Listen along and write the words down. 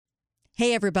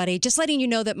Hey, everybody. Just letting you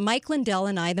know that Mike Lindell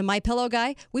and I, the MyPillow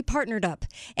guy, we partnered up.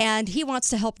 And he wants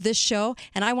to help this show,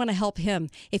 and I want to help him.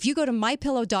 If you go to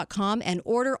MyPillow.com and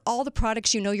order all the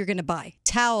products you know you're going to buy,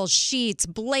 towels, sheets,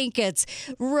 blankets,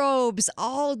 robes,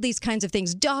 all these kinds of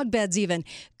things, dog beds even,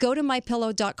 go to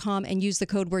MyPillow.com and use the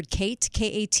code word KATE,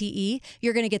 K-A-T-E.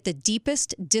 You're going to get the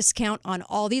deepest discount on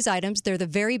all these items. They're the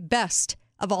very best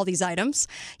of all these items.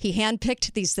 He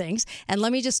handpicked these things. And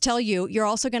let me just tell you, you're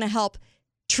also going to help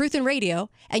Truth in Radio,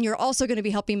 and you're also going to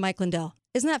be helping Mike Lindell.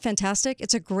 Isn't that fantastic?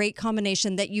 It's a great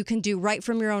combination that you can do right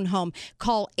from your own home.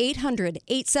 Call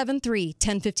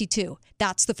 800-873-1052.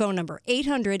 That's the phone number,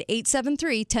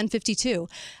 800-873-1052.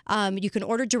 You can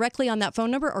order directly on that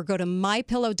phone number or go to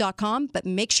mypillow.com, but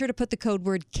make sure to put the code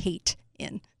word KATE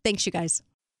in. Thanks, you guys.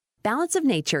 Balance of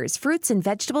Nature's fruits and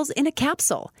vegetables in a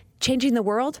capsule, changing the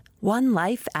world one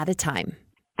life at a time.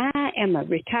 I am a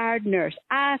retired nurse.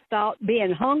 I thought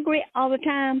being hungry all the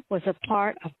time was a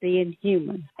part of being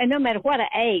human. And no matter what I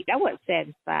ate, I wasn't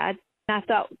satisfied. I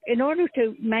thought in order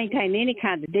to maintain any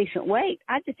kind of decent weight,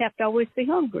 I just have to always be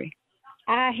hungry.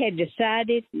 I had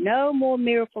decided no more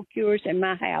miracle cures in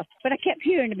my house. But I kept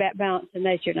hearing about Balance of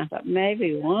Nature, and I thought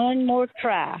maybe one more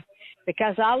try.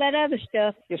 Because all that other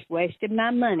stuff just wasted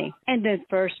my money. And the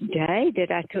first day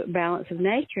that I took Balance of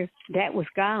Nature, that was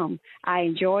gone. I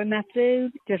enjoy my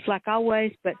food just like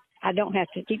always, but I don't have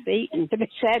to keep eating to be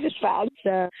satisfied.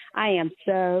 So I am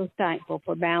so thankful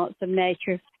for Balance of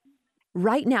Nature.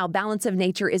 Right now, Balance of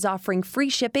Nature is offering free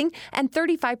shipping and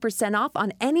 35% off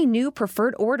on any new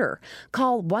preferred order.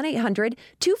 Call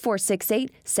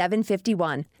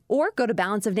 1-800-2468-751 or go to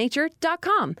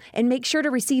balanceofnature.com and make sure to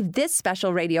receive this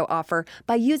special radio offer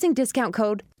by using discount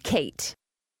code KATE.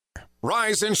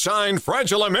 Rise and shine,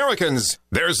 fragile Americans.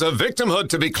 There's a victimhood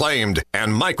to be claimed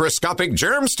and microscopic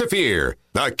germs to fear.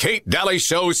 The Kate Dalley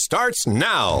Show starts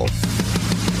now.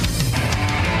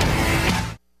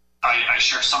 I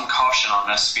share some caution on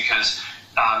this because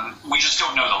we just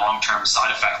don't know the long-term side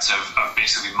effects of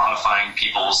basically modifying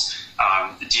people's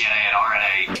DNA and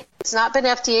RNA. It's not been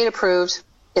FDA approved.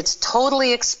 It's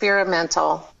totally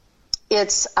experimental.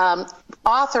 It's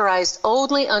authorized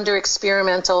only under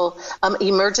experimental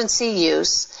emergency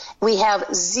use. We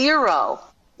have zero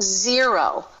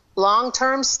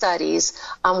long-term studies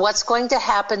on what's going to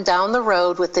happen down the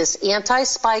road with this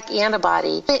anti-spike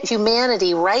antibody.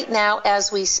 Humanity, right now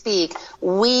as we speak,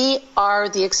 we are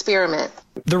the experiment.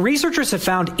 The researchers have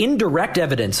found indirect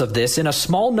evidence of this in a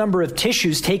small number of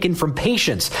tissues taken from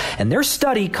patients, and their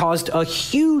study caused a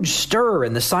huge stir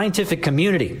in the scientific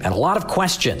community and a lot of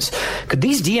questions. Could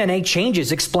these DNA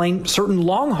changes explain certain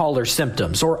long hauler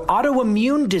symptoms or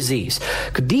autoimmune disease?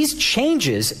 Could these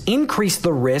changes increase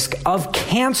the risk of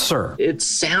cancer? It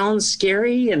sounds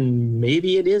scary, and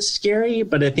maybe it is scary,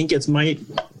 but I think it's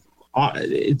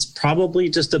probably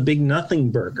just a big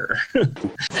nothing burger.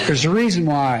 There's a reason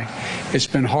why it's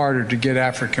been harder to get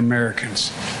African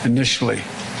Americans initially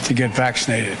to get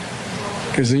vaccinated,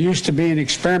 because they used to being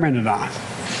experimented on.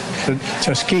 The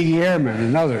Tuskegee Airmen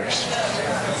and others.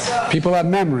 People have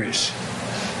memories.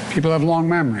 People have long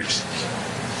memories.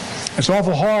 It's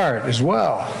awful hard as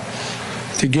well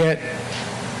to get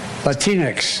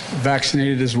Latinx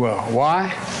vaccinated as well.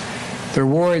 Why? They're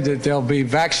worried that they'll be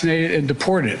vaccinated and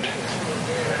deported.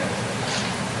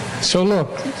 So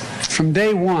look, from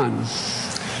day one,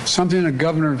 something that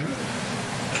Governor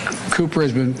Cooper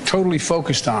has been totally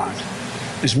focused on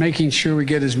is making sure we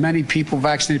get as many people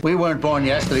vaccinated. We weren't born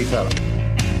yesterday, fella.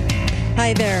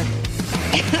 Hi there.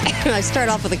 I start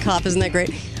off with a cough. Isn't that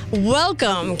great?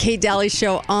 Welcome, Kate Dalley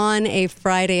Show on a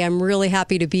Friday. I'm really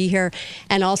happy to be here.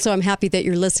 And also, I'm happy that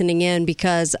you're listening in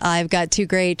because I've got two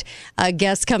great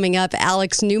guests coming up.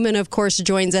 Alex Newman, of course,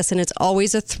 joins us, and it's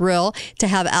always a thrill to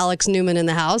have Alex Newman in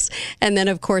the house. And then,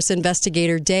 of course,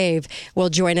 Investigator Dave will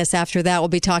join us after that. We'll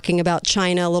be talking about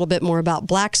China, a little bit more about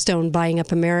Blackstone buying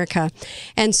up America.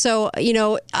 And so, you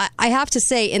know, I have to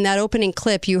say, in that opening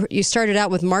clip, you started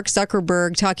out with Mark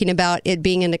Zuckerberg talking about it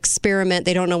being an experiment.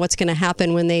 They don't know what's going to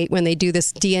happen when they do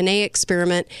this DNA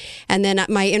experiment. And then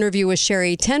my interview with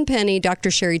Sherry Tenpenny,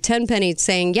 Dr. Sherry Tenpenny,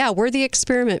 saying, yeah, we're the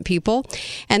experiment people.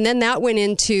 And then that went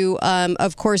into,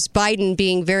 of course, Biden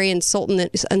being very insulting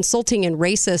and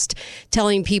racist,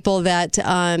 telling people that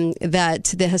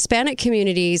the Hispanic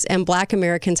communities and Black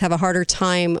Americans have a harder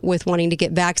time with wanting to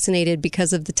get vaccinated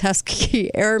because of the Tuskegee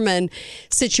Airmen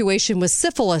situation with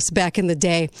syphilis back in the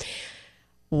day.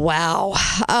 Wow.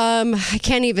 I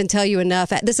can't even tell you enough.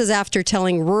 This is after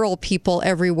telling rural people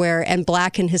everywhere and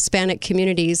Black and Hispanic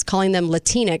communities, calling them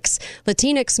Latinx.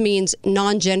 Latinx means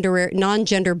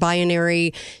non-gender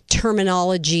binary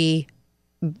terminology.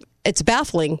 It's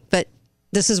baffling, but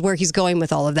This is where he's going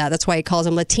with all of that. That's why he calls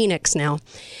them Latinx now.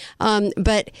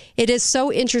 But it is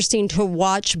so interesting to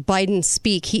watch Biden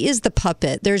speak. He is the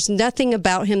puppet. There's nothing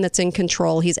about him that's in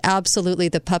control. He's absolutely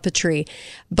the puppetry,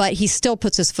 but he still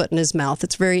puts his foot in his mouth.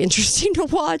 It's very interesting to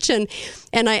watch. And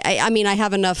I mean, I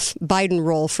have enough Biden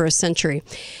role for a century.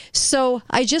 So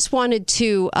I just wanted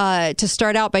to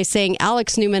start out by saying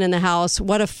Alex Newman in the house.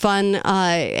 What a fun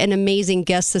and amazing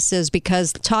guest this is,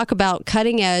 because talk about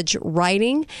cutting edge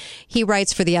writing. He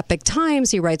writes for the Epic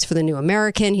Times. He writes for the New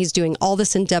American. He's doing all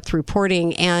this in-depth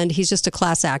reporting, and he's just a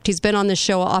class act. He's been on this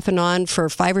show off and on for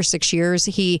 5 or 6 years.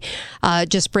 He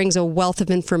just brings a wealth of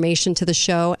information to the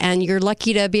show, and you're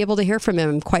lucky to be able to hear from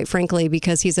him, quite frankly,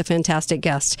 because he's a fantastic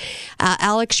guest.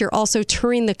 Alex, you're also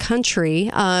touring the country.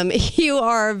 You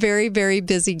are a very, very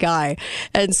busy guy,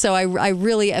 and so I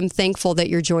really am thankful that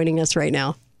you're joining us right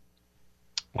now.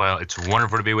 Well, it's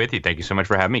wonderful to be with you. Thank you so much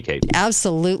for having me, Kate.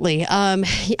 Absolutely.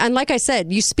 And like I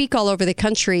said, you speak all over the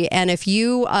country. And if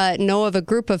you know of a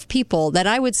group of people, then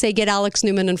I would say get Alex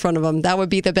Newman in front of them. That would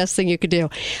be the best thing you could do.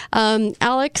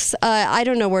 Alex, I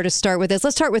don't know where to start with this.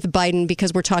 Let's start with Biden,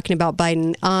 because we're talking about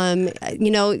Biden.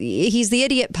 He's the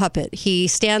idiot puppet. He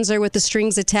stands there with the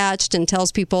strings attached and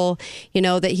tells people,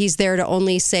 that he's there to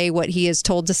only say what he is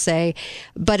told to say.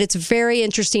 But it's very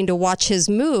interesting to watch his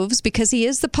moves, because he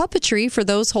is the puppetry for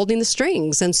those holding the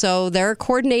strings. And so they're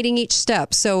coordinating each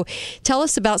step. So tell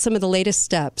us about some of the latest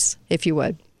steps, if you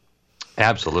would.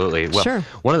 Absolutely. Well, sure.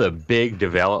 One of the big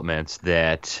developments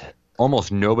that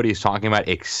almost nobody's talking about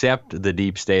except the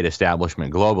deep state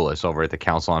establishment globalists over at the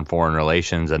Council on Foreign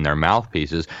Relations and their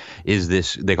mouthpieces is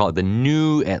this, they call it the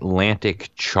New Atlantic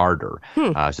Charter.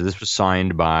 So this was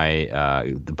signed by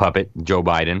the puppet, Joe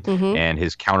Biden, and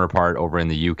his counterpart over in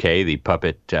the UK, the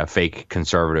puppet fake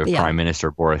conservative Prime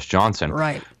Minister Boris Johnson.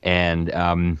 Right.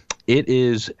 And it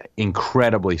is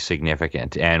incredibly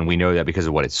significant, and we know that because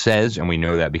of what it says, and we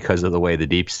know that because of the way the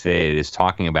deep state is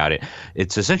talking about it.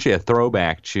 It's essentially a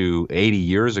throwback to 80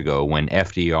 years ago when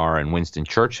FDR and Winston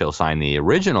Churchill signed the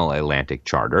original Atlantic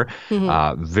Charter.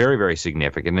 Very, very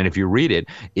significant. And if you read it,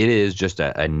 it is just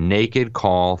a naked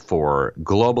call for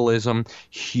globalism,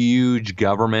 huge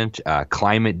government,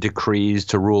 climate decrees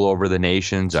to rule over the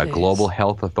nations, global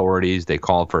health authorities. They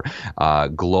call for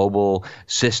global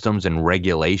systems and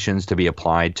regulations to be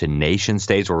applied to nation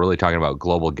states. We're really talking about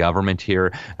global government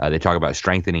here. They talk about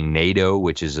strengthening NATO,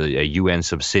 which is a UN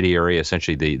subsidiary,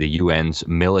 essentially the UN's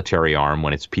military arm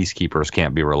when its peacekeepers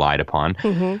can't be relied upon.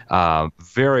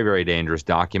 Very, very dangerous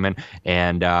document.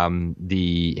 And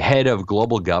the head of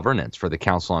global governance for the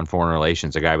Council on Foreign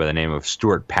Relations, a guy by the name of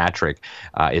Stuart Patrick,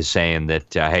 is saying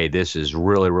that, hey, this is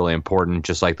really, really important.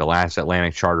 Just like the last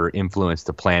Atlantic Charter influenced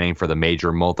the planning for the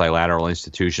major multilateral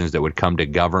institutions that would come to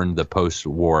govern the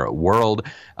post-war world,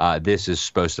 this is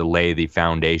supposed to lay the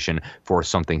foundation for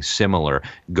something similar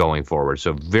going forward.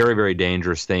 So very, very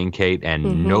dangerous thing, Kate,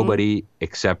 and nobody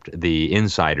except the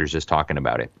insiders is talking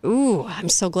about it. Ooh, I'm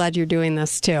so glad you're doing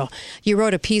this too. You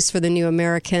wrote a piece for the New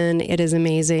American. It is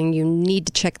amazing. You need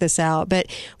to check this out. But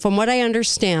from what I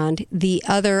understand, the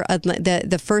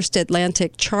first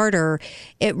Atlantic Charter,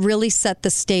 it really set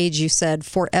the stage, you said,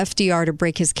 for FDR to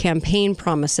break his campaign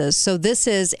promises. So this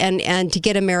is, and to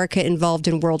get America involved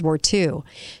in World War II.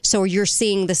 So you're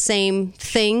seeing the same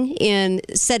thing in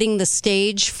setting the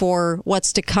stage for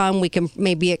what's to come. We can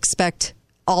maybe expect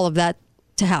all of that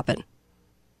to happen.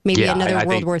 Maybe another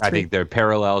World War III. I think their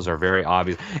parallels are very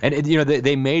obvious. And,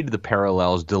 they made the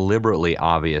parallels deliberately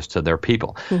obvious to their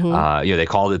people. They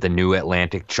called it the New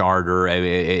Atlantic Charter.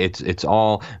 It's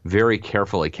all very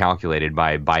carefully calculated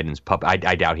by Biden's puppet.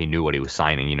 I doubt he knew what he was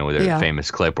signing. There's a famous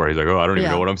clip where he's like, I don't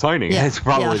even know what I'm signing. It's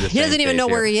probably the same. He doesn't even know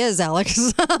where he is,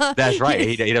 Alex. That's right.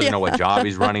 He doesn't know what job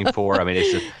he's running for. I mean,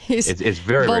 it's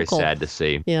very, very sad to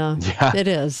see. Yeah, it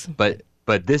is.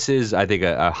 But this is, I think,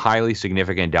 a highly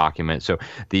significant document. So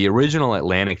the original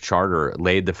Atlantic Charter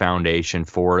laid the foundation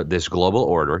for this global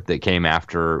order that came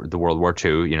after the World War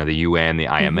II, the UN, the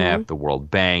IMF, the World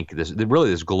Bank, this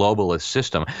globalist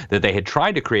system that they had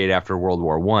tried to create after World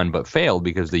War I, but failed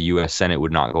because the U.S. Senate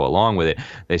would not go along with it.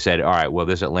 They said, all right, well,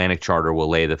 this Atlantic Charter will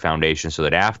lay the foundation so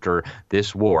that after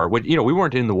this war, which, we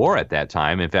weren't in the war at that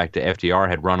time. In fact, FDR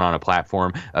had run on a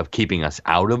platform of keeping us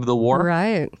out of the war.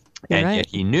 Right. And yet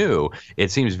he knew,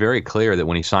 it seems very clear that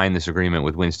when he signed this agreement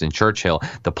with Winston Churchill,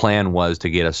 the plan was to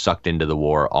get us sucked into the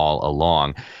war all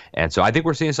along. And so I think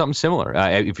we're seeing something similar.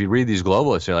 If you read these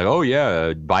globalists, they're like, oh,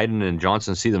 yeah, Biden and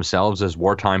Johnson see themselves as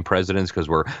wartime presidents because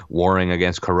we're warring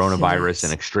against coronavirus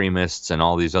and extremists and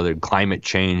all these other climate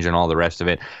change and all the rest of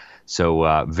it.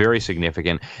 So very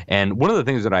significant. And one of the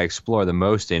things that I explore the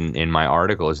most in my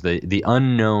article is the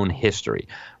unknown history,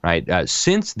 right?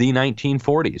 Since the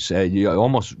 1940s,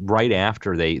 almost right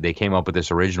after they came up with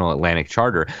this original Atlantic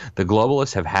Charter, the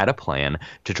globalists have had a plan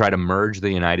to try to merge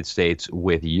the United States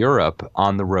with Europe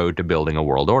on the road to building a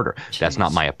world order. Jeez. That's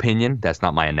not my opinion. That's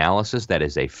not my analysis. That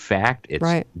is a fact.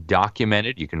 It's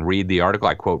documented. You can read the article.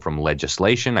 I quote from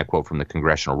legislation. I quote from the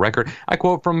congressional record. I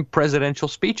quote from presidential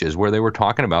speeches where they were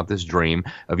talking about this dream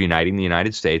of uniting the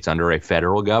United States under a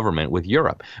federal government with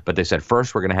Europe. But they said,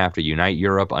 first, we're going to have to unite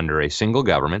Europe under a single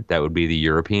government. That would be the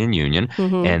European Union.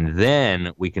 Mm-hmm. And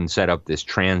then we can set up this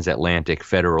transatlantic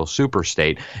federal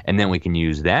superstate. And then we can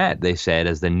use that, they said,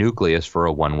 as the nucleus for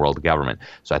a one world government.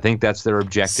 So I think that's their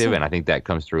objective. And I think that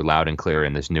comes through loud and clear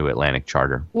in this new Atlantic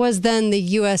Charter. Was then the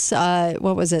U.S.,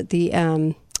 what was it?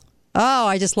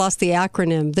 I just lost the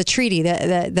acronym. The treaty,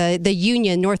 the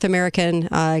Union, North American,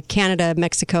 Canada,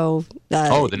 Mexico.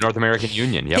 The North American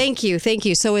Union. Yep. Thank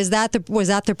you. So was that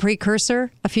the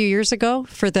precursor a few years ago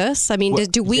for this? I mean,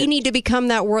 do we need to become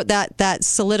that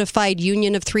solidified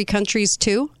union of three countries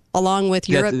too, along with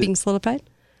Europe being solidified?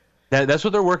 That's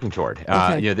what they're working toward.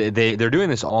 Okay. They're doing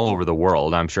this all over the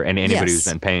world. I'm sure anybody who's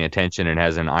been paying attention and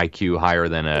has an IQ higher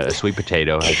than a sweet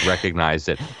potato has recognized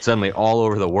that suddenly all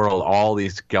over the world, all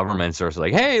these governments are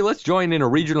like, hey, let's join in a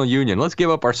regional union. Let's give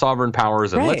up our sovereign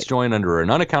powers and let's join under an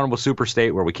unaccountable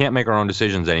superstate where we can't make our own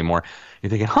decisions anymore. You're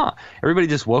thinking, everybody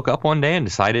just woke up one day and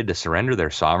decided to surrender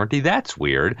their sovereignty? That's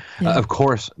weird. Yeah. Of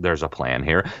course, there's a plan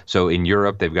here. So in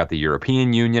Europe, they've got the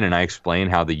European Union, and I explain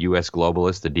how the U.S.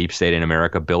 globalists, the deep state in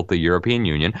America, built the European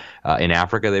Union. In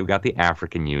Africa, they've got the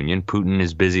African Union. Putin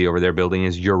is busy over there building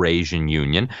his Eurasian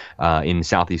Union. In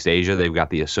Southeast Asia, they've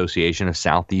got the Association of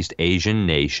Southeast Asian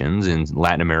Nations. In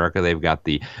Latin America, they've got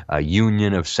the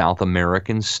Union of South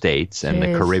American States and the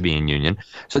Caribbean Union.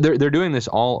 So they're doing this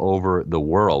all over the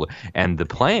world. And the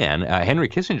plan, Henry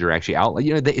Kissinger actually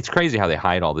outlined, it's crazy how they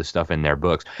hide all this stuff in their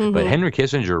books, but Henry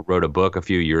Kissinger wrote a book a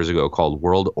few years ago called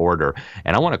World Order,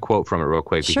 and I want to quote from it real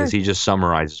quick because he just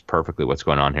summarizes perfectly what's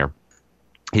going on here.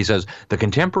 He says, the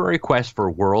contemporary quest for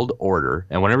world order,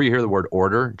 and whenever you hear the word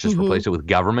order, just replace it with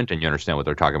government and you understand what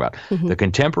they're talking about. The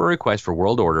contemporary quest for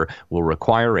world order will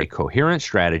require a coherent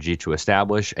strategy to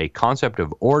establish a concept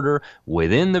of order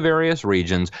within the various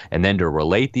regions and then to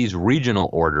relate these regional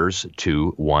orders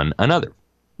to one another.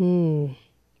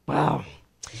 Wow.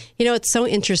 It's so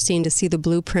interesting to see the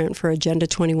blueprint for Agenda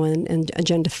 21 and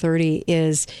Agenda 30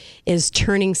 is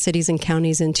turning cities and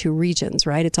counties into regions,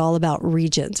 right? It's all about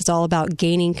regions. It's all about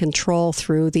gaining control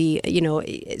through the,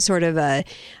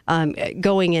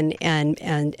 going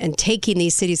and taking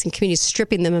these cities and communities,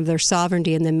 stripping them of their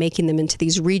sovereignty and then making them into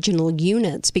these regional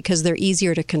units because they're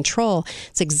easier to control.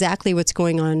 It's exactly what's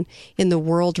going on in the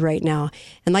world right now.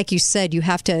 And like you said, you'd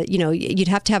have to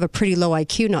have a pretty low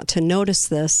IQ not to notice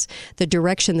this, the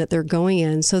direction that they're going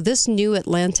in. So this new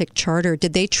Atlantic Charter,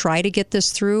 did they try to get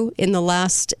this through in the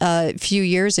last few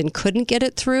years and couldn't get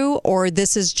it through, or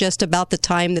this is just about the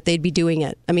time that they'd be doing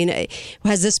it? I mean,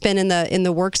 has this been in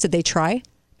the works? Did they try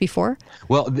before?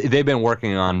 Well, they've been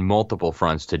working on multiple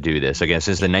fronts to do this. Again,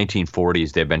 since the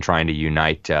 1940s, they've been trying to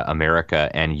unite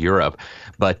America and Europe.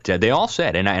 But they all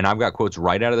said, and I've got quotes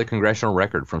right out of the congressional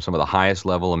record from some of the highest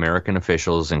level American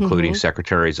officials, including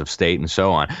secretaries of state and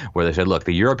so on, where they said, look,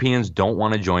 the Europeans don't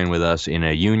want to join with us in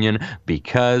a union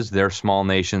because they're small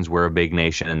nations, we're a big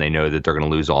nation, and they know that they're going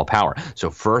to lose all power.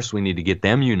 So first, we need to get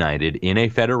them united in a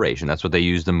federation. That's what they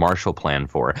used the Marshall Plan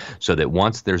for, so that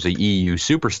once there's a EU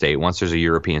superstate, once there's a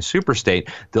European superstate,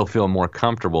 they'll feel more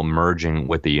comfortable merging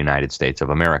with the United States of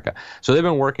America. So they've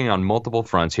been working on multiple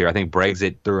fronts here. I think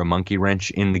Brexit threw a monkey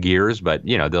wrench in the gears, but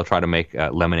they'll try to make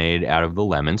lemonade out of the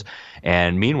lemons.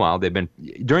 And meanwhile, they've been,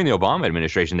 during the Obama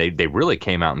administration, they really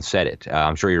came out and said it.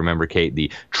 I'm sure you remember, Kate,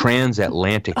 the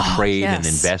transatlantic trade and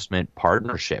investment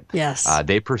partnership. Yes.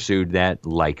 They pursued that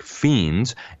like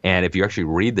fiends. And if you actually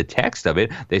read the text of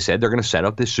it, they said they're going to set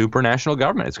up this supranational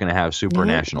government. It's going to have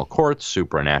supranational courts,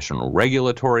 supranational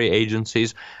regulatory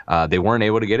agencies. They weren't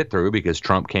able to get it through because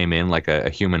Trump came in like a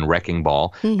human wrecking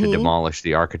ball to demolish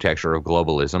the architecture of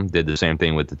globalism, did the same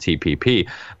thing with the TPP.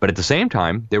 But at the same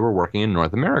time, they were working in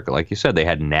North America. Like you said, they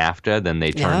had NAFTA, then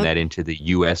they turned that into the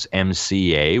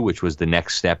USMCA, which was the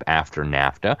next step after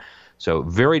NAFTA. So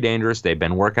very dangerous. They've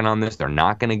been working on this. They're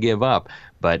not going to give up.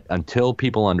 But until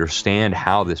people understand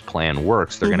how this plan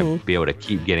works, they're going to be able to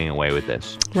keep getting away with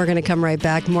this. We're going to come right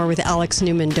back. More with Alex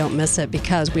Newman. Don't miss it,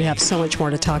 because we have so much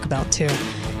more to talk about, too.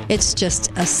 It's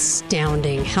just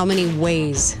astounding how many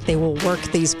ways they will work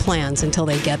these plans until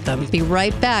they get them. Be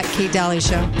right back. Kate Dalley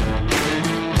Show.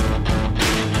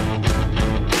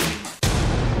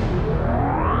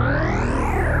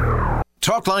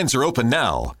 Talk lines are open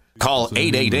now. Call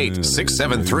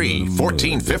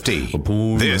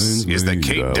 888-673-1450. This is the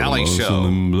Kate Dalley Show.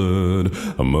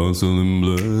 A muscle and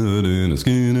blood and a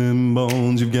skin and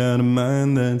bones. You've got a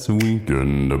mind that's weak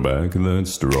and a back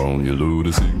that's strong. You load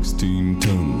of 16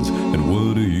 tons, and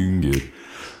what do you get?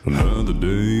 Another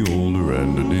day older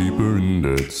and a deeper in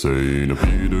debt. Saying,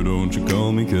 Peter, don't you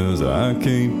call me, 'cause I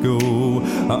can't go.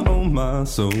 I owe my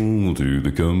soul to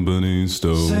the company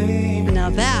store.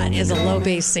 Now that is a low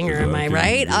bass singer, am I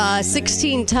right?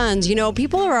 16 tons. You know,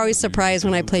 people are always surprised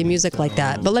when I play music like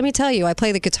that. But let me tell you, I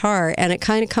play the guitar, and it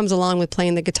kind of comes along with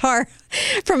playing the guitar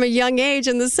from a young age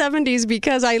in the 70s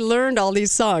because I learned all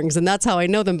these songs, and that's how I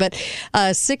know them. But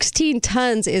 16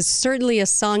 tons is certainly a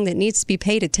song that needs to be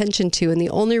paid attention to, and the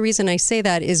only reason I say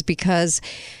that is because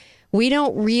we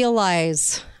don't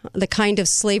realize the kind of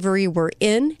slavery we're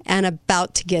in and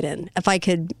about to get in. If I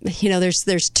could,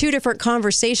 there's two different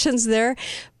conversations there,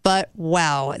 but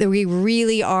wow, we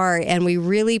really are, and we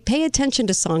really pay attention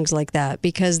to songs like that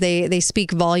because they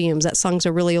speak volumes. That song's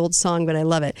a really old song, but I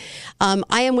love it.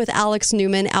 I am with Alex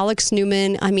Newman. Alex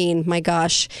Newman, I mean, my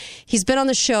gosh, he's been on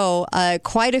the show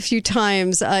quite a few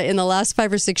times in the last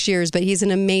 5 or 6 years, but he's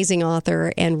an amazing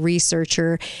author and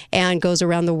researcher and goes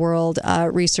around the world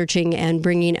researching and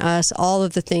bringing us all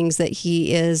of the things that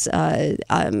he is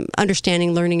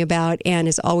understanding, learning about, and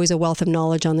is always a wealth of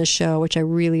knowledge on this show, which I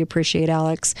really appreciate,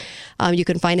 Alex. You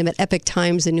can find him at Epic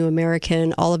Times, The New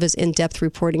American, all of his in-depth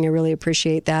reporting. I really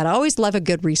appreciate that. I always love a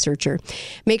good researcher.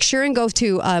 Make sure and go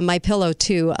to MyPillow,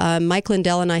 too. Mike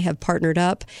Lindell and I have partnered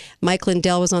up. Mike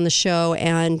Lindell was on the show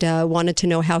and wanted to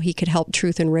know how he could help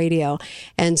Truth in Radio.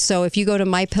 And so if you go to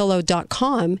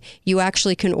MyPillow.com, you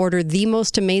actually can order the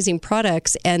most amazing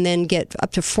products and then get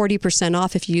up to 40%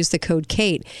 off if you use the code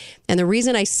KATE. And the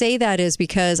reason I say that is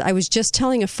because I was just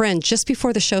telling a friend just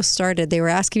before the show started, they were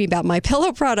asking me about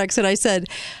MyPillow products, and I said,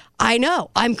 I know.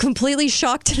 I'm completely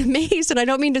shocked and amazed, and I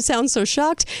don't mean to sound so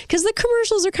shocked because the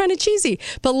commercials are kind of cheesy.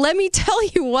 But let me tell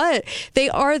you what, they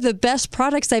are the best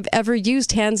products I've ever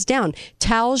used, hands down.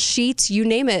 Towels, sheets, you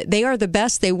name it. They are the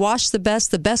best. They wash the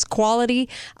best quality.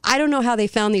 I don't know how they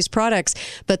found these products,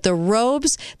 but the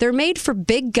robes, they're made for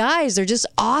big guys. They're just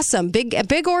awesome, big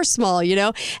or small,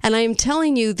 And I am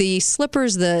telling you, the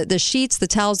slippers, the sheets, the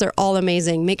towels, they're all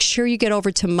amazing. Make sure you get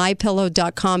over to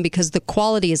MyPillow.com because the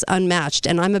quality is unmatched,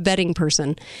 and I'm a betting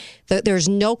person. There's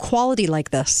no quality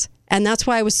like this. And that's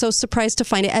why I was so surprised to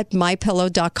find it at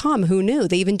MyPillow.com. Who knew?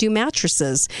 They even do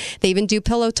mattresses. They even do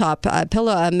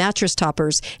mattress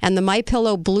toppers. And the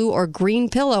MyPillow blue or green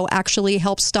pillow actually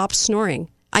helps stop snoring.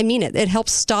 I mean it. It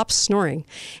helps stop snoring.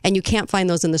 And you can't find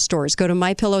those in the stores. Go to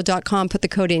MyPillow.com, put the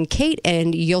code in KATE,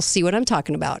 and you'll see what I'm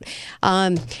talking about.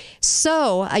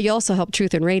 So you also help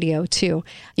Truth in Radio, too.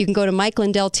 You can go to Mike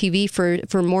Lindell TV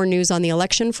for more news on the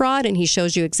election fraud, and he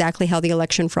shows you exactly how the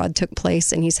election fraud took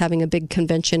place. And he's having a big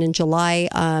convention in July,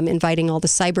 inviting all the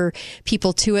cyber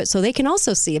people to it so they can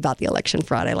also see about the election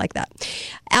fraud. I like that.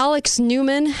 Alex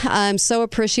Newman, I'm so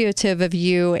appreciative of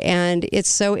you, and it's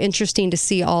so interesting to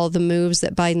see all the moves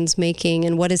that Biden's making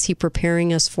and what is he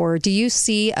preparing us for. Do you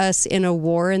see us in a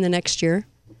war in the next year?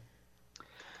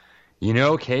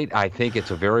 Kate, I think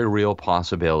it's a very real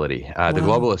possibility. The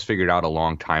globalists figured out a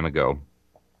long time ago,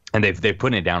 and they've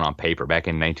put it down on paper. Back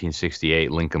in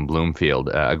 1968, Lincoln Bloomfield,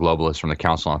 a globalist from the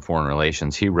Council on Foreign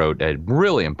Relations, he wrote a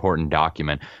really important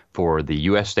document for the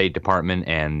U.S. State Department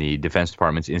and the Defense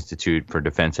Department's Institute for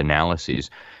Defense Analyses.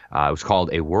 It was called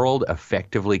A World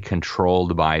Effectively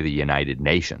Controlled by the United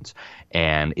Nations.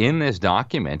 And in this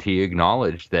document, he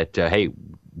acknowledged that,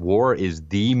 war is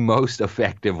the most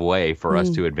effective way for us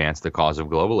to advance the cause of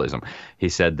globalism. He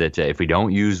said that if we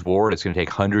don't use war, it's going to take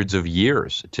hundreds of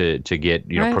years to get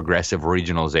progressive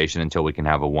regionalization until we can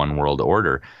have a one world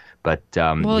order. But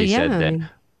he said that.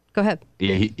 Go ahead.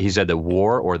 He said that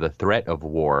war or the threat of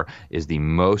war is the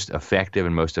most effective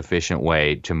and most efficient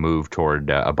way to move toward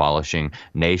abolishing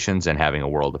nations and having a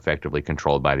world effectively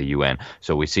controlled by the UN.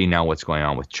 So we see now what's going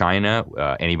on with China.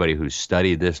 Anybody who's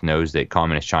studied this knows that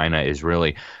communist China is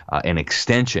really an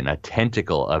extension, a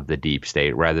tentacle of the deep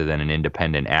state rather than an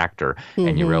independent actor. Mm-hmm.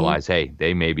 And you realize, hey,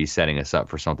 they may be setting us up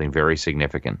for something very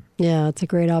significant. Yeah, it's a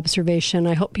great observation.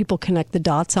 I hope people connect the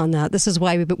dots on that. This is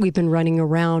why we've been running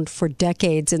around for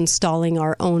decades installing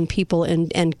our own people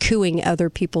and cooing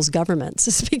other people's governments.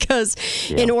 It's because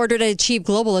in order to achieve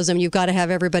globalism, you've got to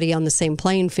have everybody on the same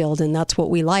playing field, and that's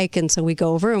what we like. And so we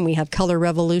go over and we have color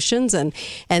revolutions, and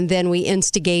then we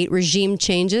instigate regime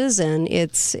changes, and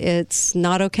it's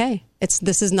not okay.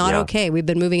 This is not okay. We've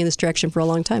been moving in this direction for a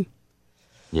long time.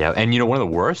 Yeah, and one of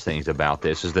the worst things about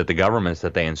this is that the governments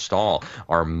that they install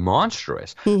are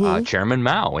monstrous. Chairman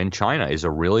Mao in China is a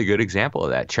really good example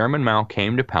of that. Chairman Mao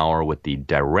came to power with the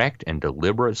direct and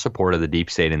deliberate support of the deep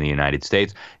state in the United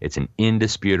States. It's an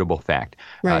indisputable fact.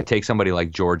 Right. Take somebody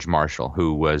like George Marshall,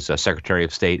 who was Secretary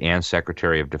of State and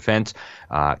Secretary of Defense,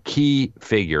 key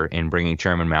figure in bringing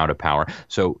Chairman Mao to power.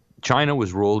 So China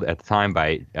was ruled at the time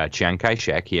by Chiang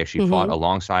Kai-shek. He actually fought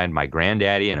alongside my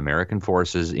granddaddy and American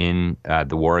forces in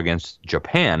the war against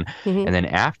Japan. And then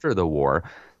after the war,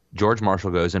 George Marshall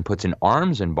goes and puts an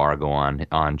arms embargo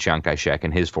on Chiang Kai-shek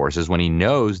and his forces when he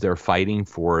knows they're fighting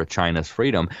for China's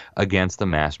freedom against the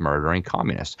mass murdering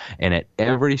communists. And at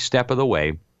every step of the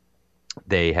way,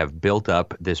 they have built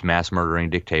up this mass murdering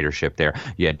dictatorship there.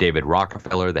 You had David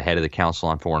Rockefeller, the head of the Council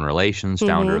on Foreign Relations,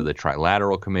 founder of the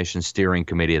Trilateral Commission, steering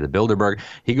committee of the Bilderberg.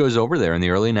 He goes over there in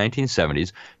the early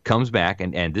 1970s, comes back,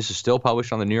 and this is still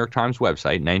published on the New York Times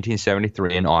website.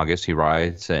 1973 in August, he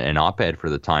writes an op-ed for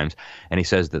the Times, and he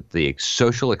says that the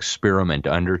social experiment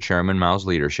under Chairman Mao's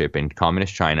leadership in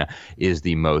communist China is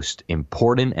the most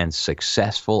important and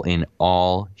successful in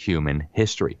all human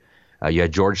history. You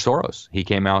had George Soros. He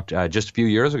came out just a few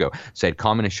years ago, said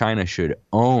communist China should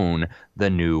own the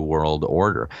new world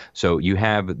order. So you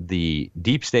have the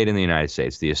deep state in the United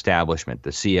States, the establishment,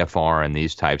 the CFR and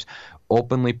these types,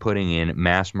 openly putting in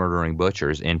mass murdering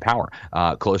butchers in power.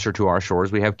 Closer to our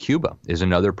shores, we have Cuba is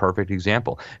another perfect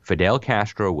example. Fidel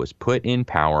Castro was put in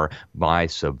power by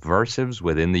subversives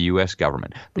within the U.S.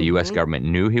 government. The U.S. government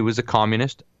knew he was a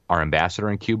communist. Our ambassador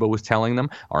in Cuba was telling them.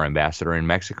 Our ambassador in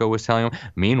Mexico was telling them.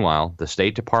 Meanwhile, the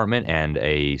State Department and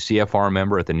a CFR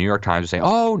member at the New York Times are saying,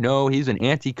 oh, no, he's an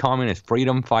anti-communist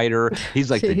freedom fighter. He's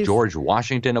like the George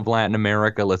Washington of Latin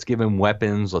America. Let's give him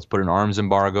weapons. Let's put an arms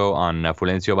embargo on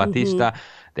Fulgencio Batista.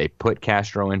 They put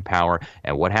Castro in power,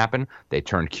 and what happened? They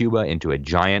turned Cuba into a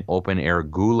giant open-air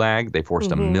gulag. They forced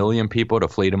 1 million people to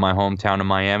flee to my hometown of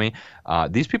Miami.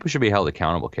 These people should be held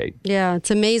accountable, Kate. Yeah,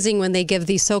 it's amazing when they give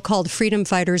these so-called freedom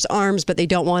fighters arms, but they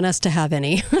don't want us to have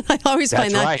any. I always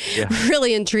find that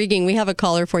really intriguing. We have a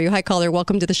caller for you. Hi, caller.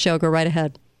 Welcome to the show. Go right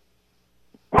ahead.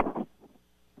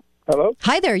 Hello?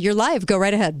 Hi there. You're live. Go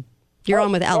right ahead. You're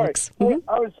on with Alex.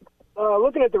 I was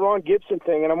looking at the Ron Gibson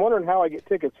thing, and I'm wondering how I get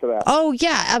tickets for that. Oh,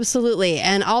 yeah, absolutely.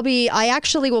 And I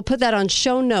actually will put that on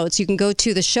show notes. You can go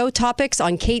to the show topics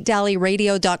on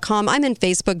katedalleyradio.com. I'm in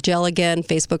Facebook jail again,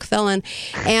 Facebook felon.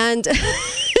 And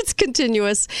it's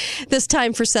continuous, this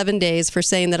time for 7 days, for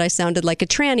saying that I sounded like a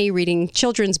tranny reading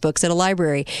children's books at a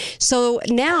library. So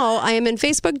now I am in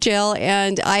Facebook jail,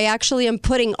 and I actually am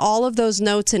putting all of those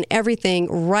notes and everything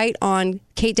right on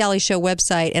Kate Dalley Show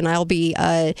website, and I'll be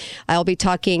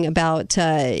talking about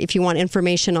if you want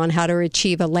information on how to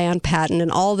achieve a land patent and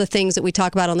all the things that we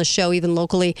talk about on the show, even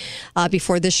locally,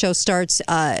 before this show starts.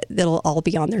 That'll all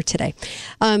be on there today.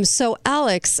 So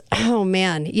Alex, oh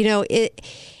man,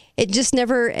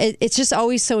 it's just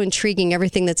always so intriguing,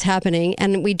 everything that's happening.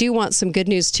 And we do want some good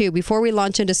news, too. Before we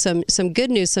launch into some good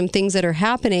news, some things that are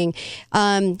happening,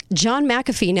 John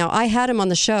McAfee, now I had him on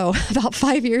the show about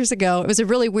 5 years ago. It was a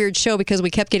really weird show because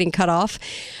we kept getting cut off.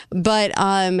 But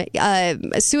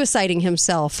suiciding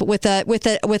himself with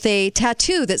a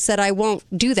tattoo that said, "I won't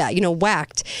do that,"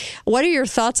 whacked. What are your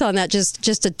thoughts on that?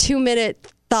 Just a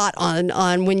 2-minute thought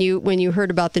on when you heard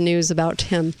about the news about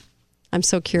him. I'm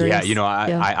so curious.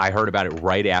 Yeah, I heard about it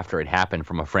right after it happened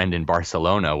from a friend in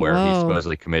Barcelona where he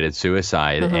supposedly committed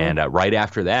suicide. And right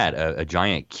after that, a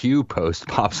giant Q post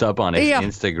pops up on his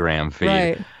Instagram feed.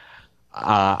 Right.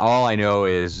 All I know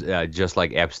is just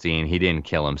like Epstein, he didn't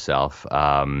kill himself.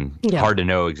 Hard to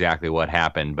know exactly what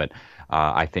happened, but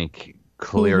I think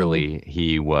clearly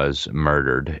he was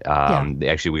murdered.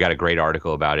 Actually, we got a great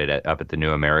article about it up at the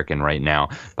New American right now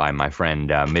by my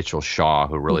friend Mitchell Shaw,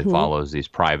 who really follows these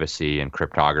privacy and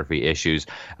cryptography issues.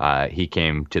 He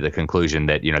came to the conclusion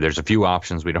that, there's a few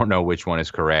options. We don't know which one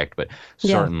is correct, but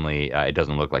certainly it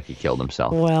doesn't look like he killed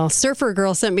himself. Well, Surfer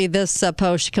Girl sent me this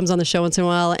post. She comes on the show once in a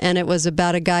while, and it was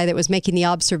about a guy that was making the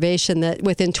observation that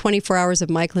within 24 hours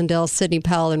of Mike Lindell, Sidney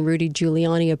Powell, and Rudy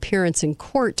Giuliani appearance in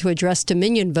court to address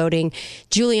Dominion voting,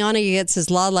 Giuliani gets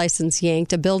his law license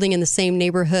yanked. A building in the same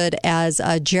neighborhood as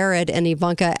Jared and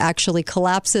Ivanka actually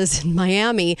collapses in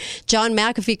Miami. John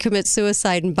McAfee commits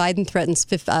suicide, and Biden threatens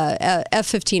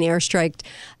F-15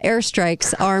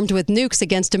 airstrikes armed with nukes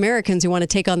against Americans who want to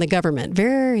take on the government.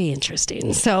 Very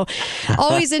interesting. So,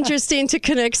 always interesting to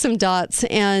connect some dots.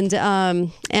 And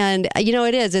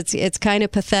it is. It's kind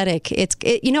of pathetic.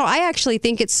 I actually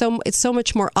think it's so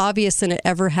much more obvious than it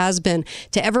ever has been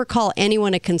to ever call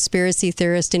anyone a conspiracy conspiracy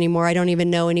theorist anymore. I don't even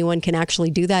know anyone can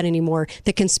actually do that anymore.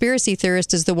 The conspiracy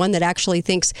theorist is the one that actually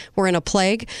thinks we're in a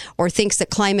plague or thinks that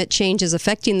climate change is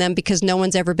affecting them because no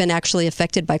one's ever been actually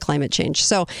affected by climate change.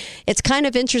 So it's kind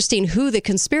of interesting who the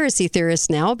conspiracy theorists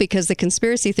now, because the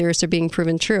conspiracy theorists are being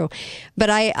proven true. But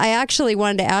I actually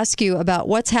wanted to ask you about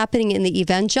what's happening in the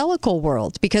evangelical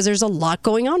world, because there's a lot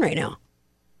going on right now.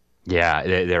 Yeah,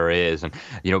 there is. And,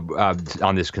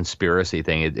 on this conspiracy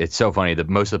thing, it's so funny that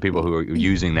most of the people who are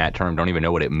using that term don't even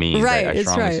know what it means. Right, I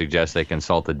strongly suggest they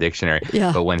consult the dictionary.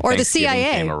 Yeah. But when or the Thanksgiving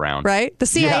CIA came around, right? The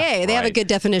CIA, they have a good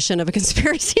definition of a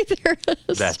conspiracy theorist.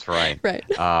 That's right. Right.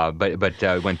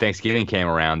 But when Thanksgiving came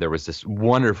around, there was this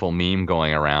wonderful meme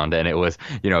going around, and it was,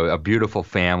 a beautiful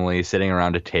family sitting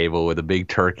around a table with a big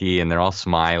turkey, and they're all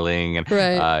smiling, and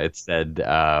it said,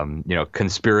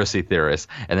 conspiracy theorists,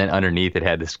 and then underneath it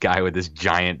had this guy with this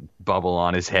giant bubble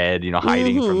on his head,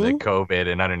 hiding from the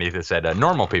COVID, and underneath it said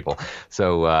normal people.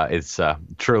 So it's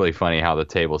truly funny how the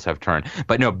tables have turned.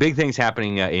 But no, big things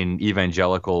happening in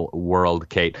evangelical world,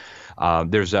 Kate.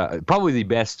 There's probably the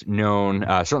best known,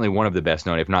 certainly one of the best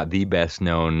known, if not the best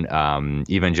known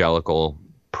evangelical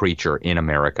preacher in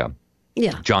America.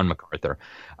 Yeah, John MacArthur.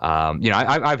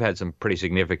 I've had some pretty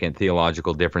significant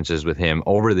theological differences with him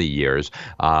over the years,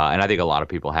 and I think a lot of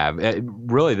people have.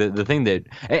 Really, the thing that,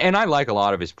 and I like a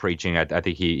lot of his preaching. I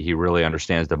think he really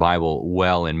understands the Bible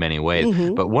well in many ways.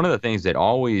 Mm-hmm. But one of the things that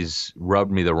always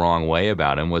rubbed me the wrong way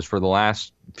about him was for the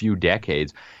last few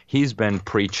decades, he's been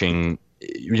preaching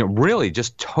really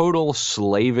just total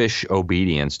slavish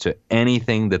obedience to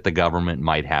anything that the government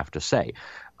might have to say.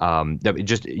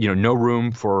 Just no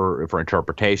room for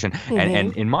interpretation,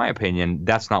 and in my opinion,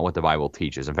 that's not what the Bible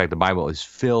teaches. In fact, the Bible is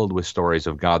filled with stories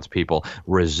of God's people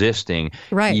resisting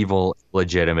evil,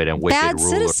 legitimate, and wicked bad rulers.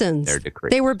 Citizens. Their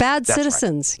decree. They were bad That's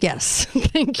citizens. Right. Yes,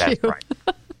 thank you. That's right.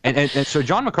 And so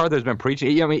John MacArthur has been preaching.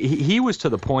 He was to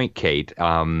the point, Kate.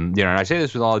 And I say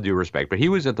this with all due respect, but he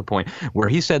was at the point where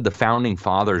he said the founding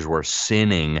fathers were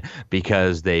sinning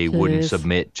because they wouldn't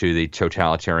submit to the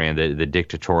totalitarian, the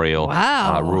dictatorial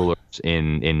rulers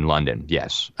in London.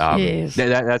 Yes,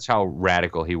 that's how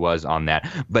radical he was on that.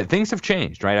 But things have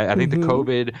changed, right? I think the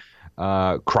COVID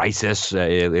crisis,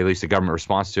 at least the government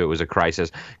response to it was a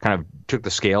crisis, kind of took the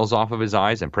scales off of his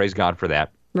eyes, and praise God for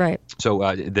that. Right.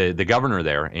 So the governor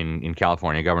there in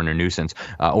California, Governor Newsom,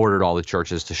 ordered all the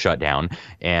churches to shut down.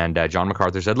 And John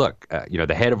MacArthur said, look,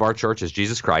 the head of our church is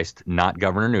Jesus Christ, not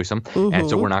Governor Newsom. And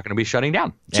so we're not going to be shutting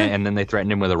down. Sure. And then they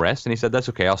threatened him with arrest. And he said, that's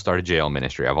okay. I'll start a jail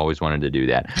ministry. I've always wanted to do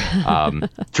that.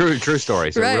 True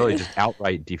story. So really just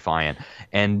outright defiant.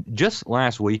 And just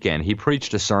last weekend, he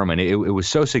preached a sermon. It was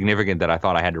so significant that I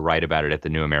thought I had to write about it at the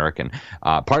New American,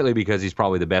 partly because he's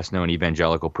probably the best known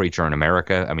evangelical preacher in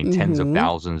America. I mean, tens of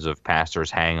thousands of pastors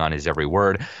hang on his every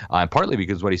word, and partly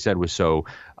because what he said was so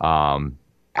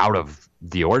out of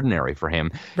the ordinary for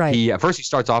him. Right. First he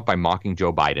starts off by mocking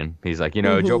Joe Biden. He's like,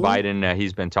 Joe Biden,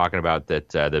 he's been talking about that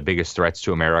the biggest threats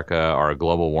to America are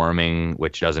global warming,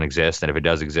 which doesn't exist, and if it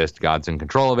does exist, God's in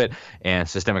control of it, and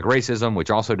systemic racism,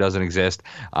 which also doesn't exist.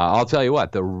 I'll tell you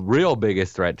what, the real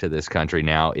biggest threat to this country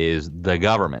now is the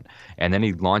government. And then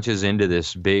he launches into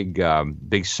this big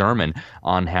sermon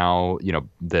on how,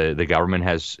 the government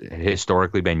has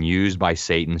historically been used by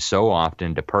Satan so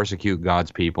often to persecute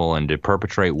God's people and to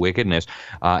perpetrate wickedness.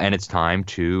 And it's time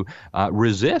to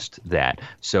resist that.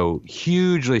 So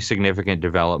hugely significant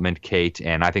development, Kate,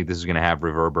 and I think this is going to have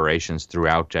reverberations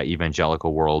throughout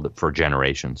evangelical world for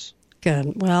generations.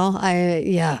 Good. Well,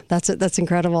 that's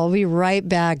incredible. I'll be right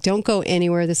back. Don't go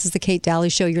anywhere. This is the Kate Dalley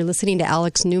Show. You're listening to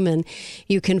Alex Newman.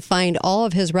 You can find all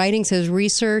of his writings, his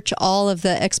research, all of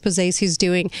the exposés he's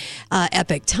doing.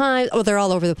 Epic Times. Oh, they're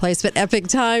all over the place, but Epic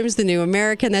Times, the New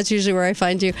American, that's usually where I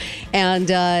find you.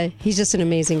 And he's just an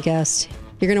amazing guest.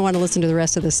 You're going to want to listen to the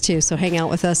rest of this, too, so hang out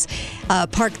with us.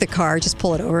 Park the car. Just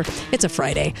pull it over. It's a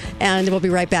Friday. And we'll be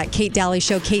right back. Kate Dalley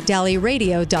Show,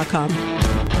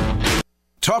 KateDalleyRadio.com.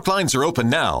 Talk lines are open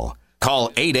now.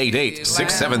 Call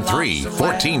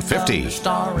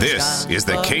 888-673-1450. This is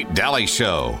the Kate Dalley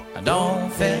Show.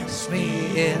 Don't fence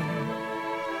me in.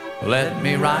 Let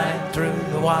me ride through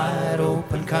the wide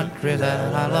open country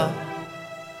that I love.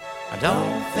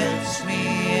 Don't fence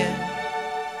me in.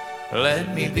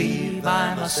 Let me be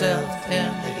by myself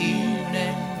in the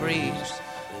evening breeze.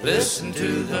 Listen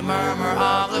to the murmur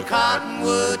of the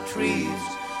cottonwood trees.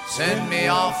 Send me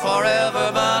off forever,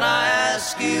 but I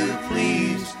ask you,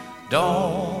 please,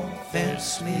 don't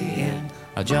fence me in.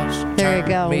 There you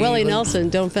go. Willie Nelson,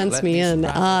 Don't Fence Me In.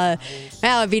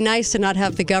 Well, it'd be nice to not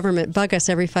have the government bug us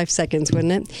every 5 seconds,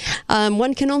 wouldn't it?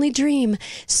 One can only dream.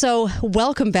 So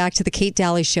welcome back to the Kate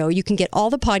Dalley Show. You can get all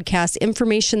the podcast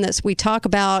information that we talk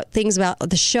about, things about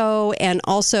the show, and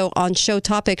also on show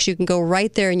topics. You can go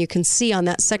right there and you can see on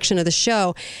that section of the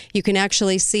show, you can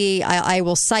actually see, I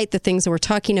will cite the things that we're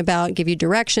talking about, give you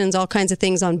directions, all kinds of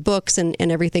things on books and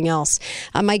everything else.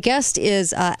 My guest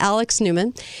is Alex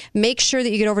Newman. Make sure that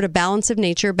you get over to Balance of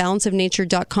Nature.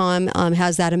 Balanceofnature.com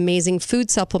has that amazing food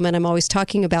supplement I'm always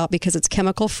talking about because it's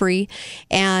chemical free,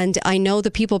 and I know the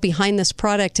people behind this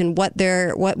product and what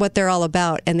they're all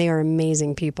about, and they are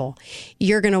amazing people.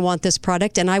 You're going to want this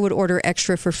product, and I would order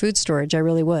extra for food storage. I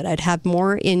really would. I'd have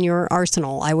more in your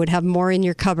arsenal. I would have more in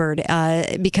your cupboard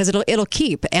because it'll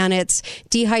keep, and it's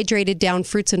dehydrated down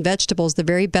fruits and vegetables, the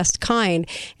very best kind,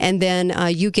 and then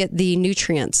you get the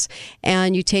nutrients.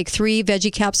 And you take 3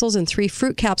 veggie capsules and 3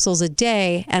 fruit capsules a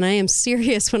day, and I am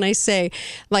serious when I say,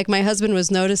 like my husband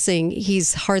was noticing,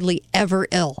 he's hardly ever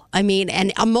ill. I mean,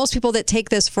 and most people that take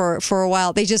this for a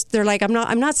while, they're like, I'm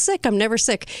not sick. I'm never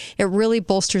sick. It really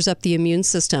bolsters up the immune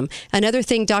system. Another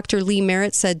thing Dr. Lee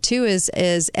Merritt said too is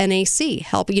NAC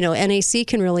help. You know, NAC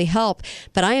can really help.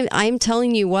 But I'm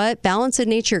telling you what, Balance of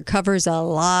Nature covers a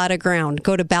lot of ground.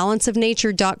 Go to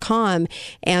balanceofnature.com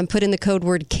and put in the code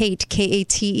word Kate,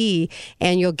 Kate,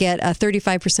 and you'll get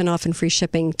 35% off and free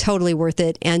shipping. Totally worth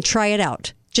it. And try it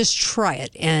out. Just try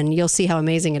it, and you'll see how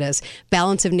amazing it is.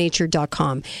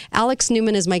 Balanceofnature.com. Alex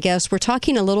Newman is my guest. We're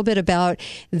talking a little bit about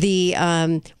the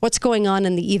what's going on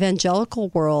in the evangelical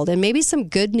world, and maybe some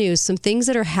good news, some things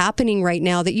that are happening right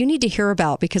now that you need to hear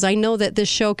about, because I know that this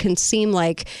show can seem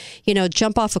like,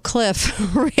 jump off a cliff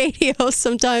radio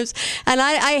sometimes, and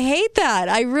I hate that.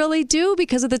 I really do,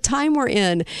 because of the time we're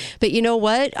in. But you know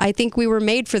what? I think we were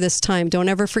made for this time. Don't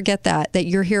ever forget that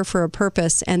you're here for a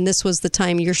purpose, and this was the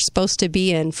time you're supposed to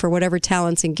be in for whatever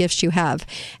talents and gifts you have.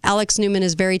 Alex Newman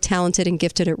is very talented and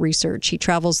gifted at research. He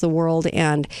travels the world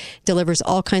and delivers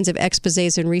all kinds of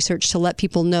exposés and research to let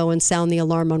people know and sound the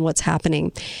alarm on what's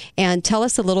happening. And tell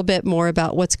us a little bit more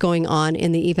about what's going on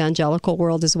in the evangelical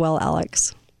world as well,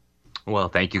 Alex. Well,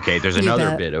 thank you, Kate. There's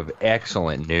another bit of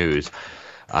excellent news.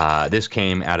 This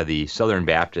came out of the Southern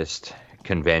Baptist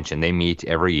Convention. They meet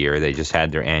every year. They just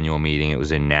had their annual meeting. It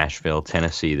was in Nashville,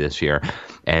 Tennessee this year.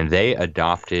 And they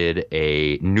adopted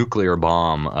a nuclear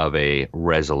bomb of a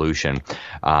resolution.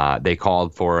 They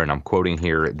called for, and I'm quoting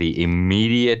here, the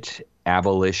immediate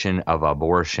abolition of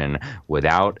abortion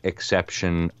without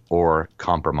exception or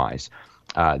compromise.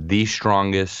 The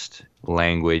strongest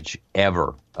language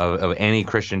ever of any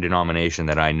Christian denomination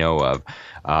that I know of,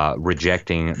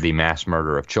 rejecting the mass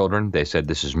murder of children. They said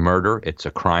this is murder. It's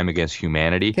a crime against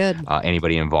humanity.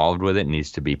 Anybody involved with it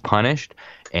needs to be punished.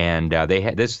 And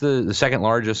this is the second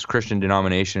largest Christian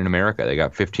denomination in America. They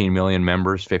got 15 million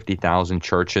members, 50,000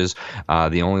 churches.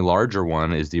 The only larger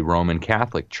one is the Roman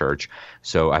Catholic Church.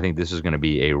 So I think this is going to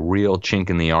be a real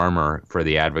chink in the armor for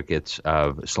the advocates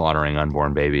of slaughtering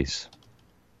unborn babies.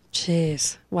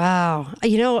 Jeez. Wow.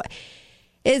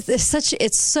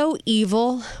 It's so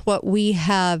evil what we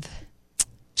have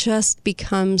just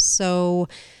become so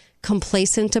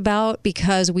complacent about,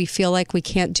 because we feel like we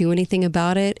can't do anything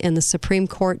about it, and the Supreme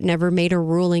Court never made a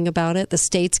ruling about it. The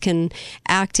states can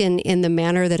act in the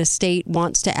manner that a state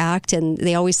wants to act, and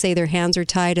they always say their hands are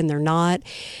tied, and they're not.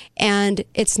 And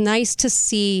it's nice to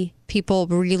see people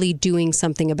really doing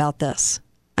something about this.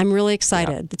 I'm really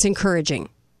excited. Yeah. It's encouraging.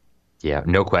 Yeah,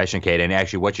 no question, Kate. And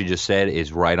actually what you just said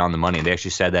is right on the money. They actually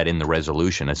said that in the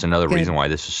resolution. It's another reason why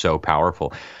this is so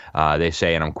powerful. They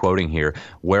say, and I'm quoting here,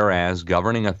 whereas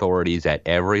governing authorities at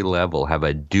every level have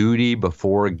a duty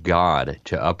before God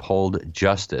to uphold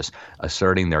justice,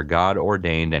 asserting their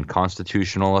God-ordained and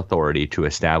constitutional authority to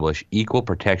establish equal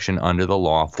protection under the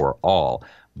law for all,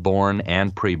 born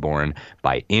and preborn,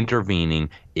 by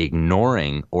intervening,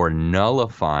 ignoring, or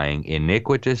nullifying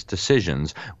iniquitous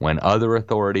decisions when other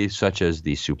authorities, such as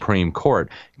the Supreme Court,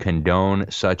 condone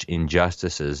such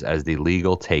injustices as the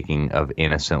legal taking of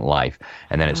innocent life.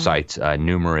 And then it cites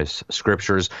numerous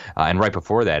scriptures. And right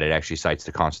before that, it actually cites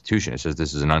the Constitution. It says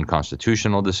this is an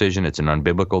unconstitutional decision. It's an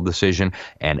unbiblical decision.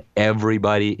 And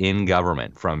everybody in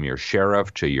government, from your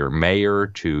sheriff to your mayor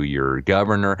to your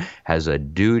governor, has a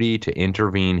duty to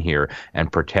intervene here and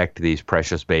protect these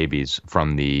precious babies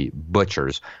from the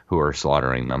butchers who are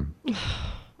slaughtering them.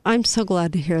 I'm so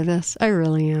glad to hear this. I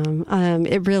really am.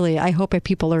 I hope that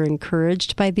people are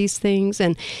encouraged by these things,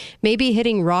 and maybe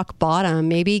hitting rock bottom,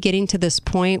 maybe getting to this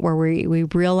point where we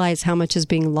realize how much is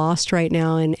being lost right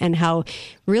now, and how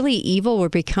really evil we're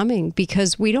becoming,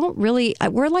 because we're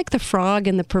like the frog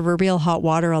in the proverbial hot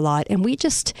water a lot, and we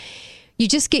just, you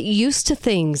just get used to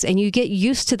things and you get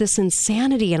used to this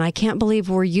insanity. And I can't believe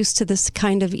we're used to this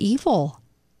kind of evil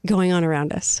going on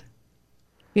around us.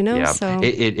 You know, yeah. so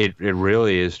it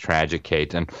really is tragic,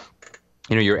 Kate. And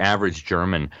your average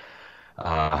German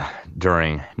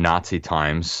during Nazi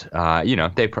times,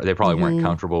 they probably weren't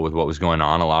comfortable with what was going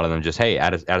on. A lot of them just, hey,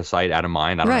 out of sight, out of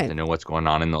mind. I don't have to know what's going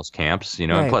on in those camps,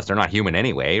 And plus, they're not human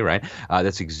anyway, right?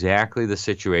 That's exactly the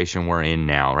situation we're in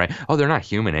now, right? Oh, they're not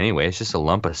human anyway. It's just a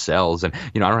lump of cells, and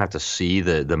I don't have to see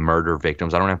the murder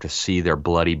victims. I don't have to see their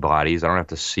bloody bodies. I don't have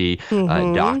to see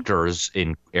doctors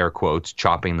in air quotes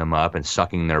chopping them up and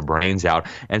sucking their brains out.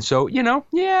 And so,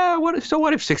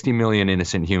 what if 60 million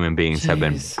innocent human beings have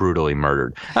been brutally murdered?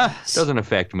 Doesn't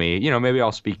affect me. Maybe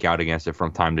I'll speak out against it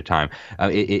from time to time.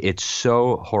 It's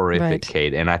so horrific,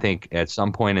 Kate. And I think at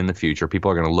some point in the future, people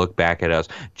are going to look back at us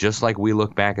just like we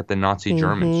look back at the Nazi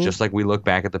Germans, just like we look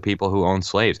back at the people who owned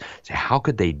slaves. Say, how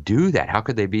could they do that? How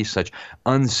could they be such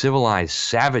uncivilized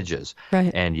savages?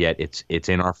 Right. And yet it's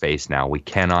in our face now. We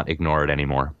cannot ignore it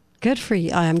anymore. Good for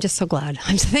you. I'm just so glad.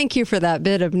 Thank you for that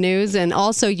bit of news. And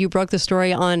also, you broke the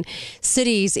story on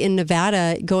cities in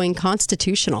Nevada going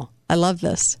constitutional. I love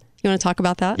this. You want to talk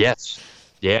about that? Yes.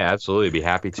 Yeah, absolutely. Be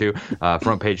happy to.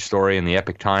 Front page story in the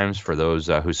Epic Times for those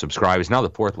who subscribe. It's now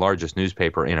the 4th largest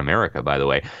newspaper in America, by the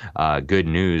way. Good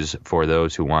news for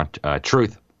those who want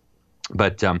truth.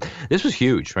 But this was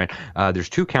huge, right? There's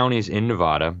 2 counties in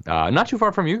Nevada, not too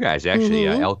far from you guys, actually,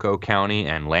 Elko County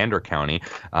and Lander County.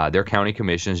 Their county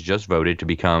commissions just voted to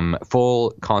become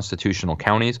full constitutional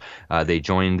counties. They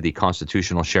joined the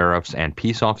Constitutional Sheriffs and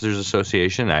Peace Officers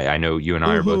Association. I know you and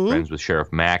I are both friends with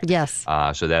Sheriff Mack. Yes.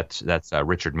 So that's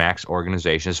Richard Mack's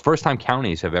organization. It's the first time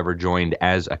counties have ever joined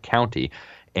as a county.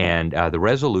 And the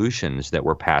resolutions that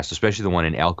were passed, especially the one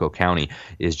in Elko County,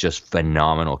 is just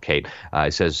phenomenal, Kate.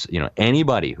 It says,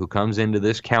 anybody who comes into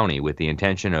this county with the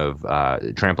intention of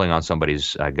trampling on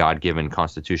somebody's God-given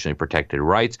constitutionally protected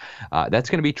rights, that's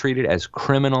going to be treated as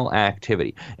criminal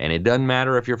activity. And it doesn't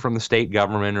matter if you're from the state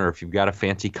government or if you've got a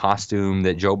fancy costume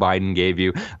that Joe Biden gave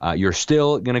you, you're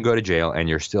still going to go to jail and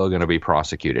you're still going to be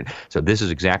prosecuted. So this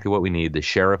is exactly what we need. The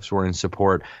sheriffs were in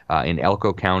support. In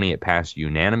Elko County, it passed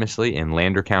unanimously. In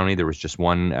Lander County, there was just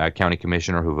one county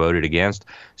commissioner who voted against.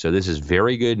 So this is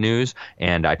very good news.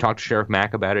 And I talked to Sheriff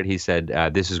Mack about it. He said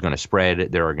this is going to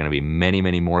spread. There are going to be many,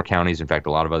 many more counties. In fact,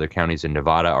 a lot of other counties in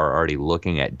Nevada are already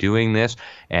looking at doing this.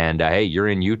 And hey, you're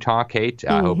in Utah, Kate.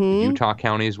 I hope Utah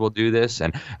counties will do this.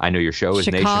 And I know your show is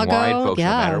Chicago, nationwide, folks, no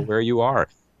matter where you are.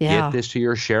 Get this to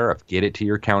your sheriff. Get it to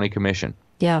your county commission.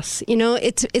 Yes.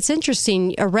 It's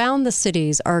interesting. Around the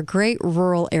cities are great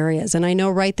rural areas. And I know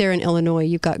right there in Illinois,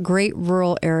 you've got great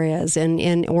rural areas, and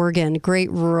in Oregon, great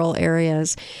rural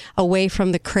areas away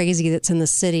from the crazy that's in the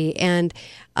city. And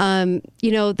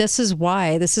this is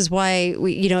why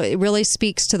we, it really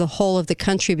speaks to the whole of the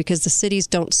country, because the cities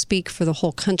don't speak for the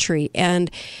whole country. And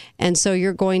so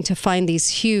you're going to find these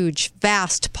huge,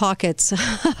 vast pockets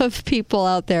of people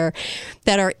out there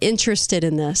that are interested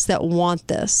in this, that want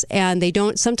this. And they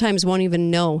sometimes won't even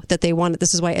know that they want it.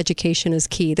 This is why education is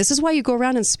key. This is why you go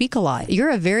around and speak a lot. You're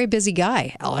a very busy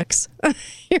guy, Alex.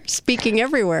 You're speaking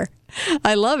everywhere.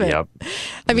 I love it. Yep.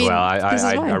 I mean,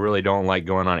 I really don't like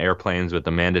going on airplanes with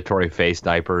the mandatory face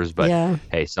diapers, but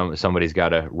hey, somebody's got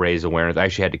to raise awareness. I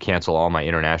actually had to cancel all my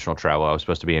international travel. I was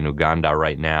supposed to be in Uganda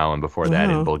right now, and before that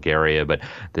in Bulgaria, but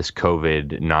this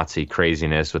COVID Nazi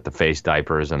craziness with the face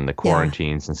diapers and the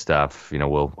quarantines and stuff,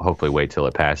 we'll hopefully wait till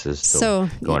it passes. So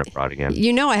going abroad again.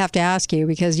 I have to ask you,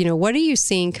 because, what are you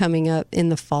seeing coming up in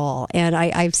the fall? And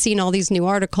I've seen all these new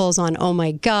articles on, oh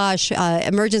my gosh,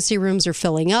 emergency rooms are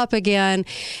filling up again.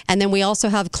 And then we also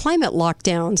have climate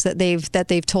lockdowns that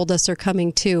they've told us are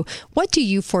coming too. What do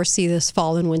you foresee this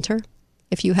fall and winter,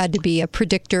 if you had to be a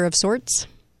predictor of sorts?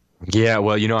 Yeah,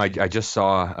 well, I just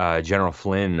saw General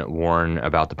Flynn warn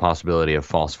about the possibility of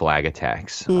false flag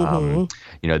attacks. The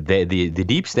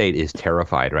deep state is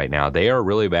terrified right now. They are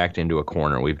really backed into a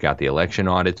corner. We've got the election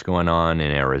audits going on in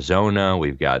Arizona.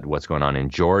 We've got what's going on in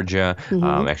Georgia.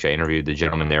 Actually, I interviewed the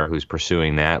gentleman there who's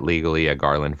pursuing that legally,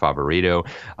 Garland Favorito.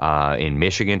 In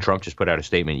Michigan, Trump just put out a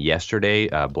statement yesterday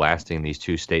blasting these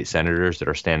 2 state senators that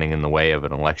are standing in the way of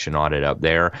an election audit up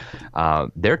there.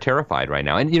 They're terrified right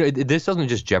now. And, this doesn't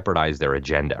just jeopardize jeopardize their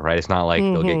agenda, right? It's not like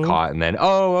they'll get caught and then,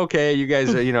 oh, okay, you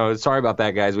guys, sorry about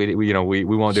that, guys. We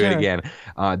won't do it again.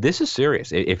 This is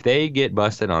serious. If they get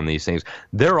busted on these things,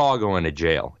 they're all going to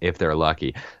jail if they're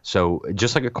lucky. So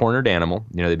just like a cornered animal,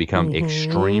 they become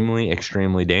extremely,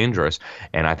 extremely dangerous.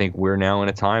 And I think we're now in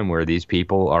a time where these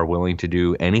people are willing to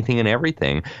do anything and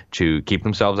everything to keep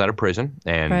themselves out of prison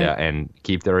and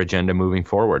keep their agenda moving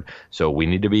forward. So we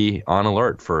need to be on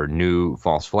alert for new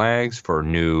false flags, for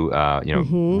new,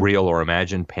 real or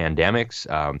imagined pandemics,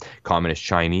 communist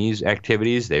Chinese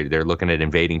activities. They're looking at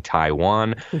invading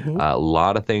Taiwan. A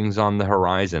lot of things on the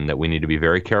horizon that we need to be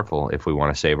very careful if we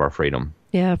want to save our freedom.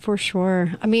 Yeah, for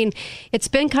sure. I mean, it's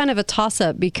been kind of a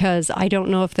toss-up because I don't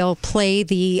know if they'll play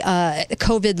the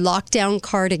COVID lockdown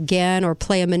card again or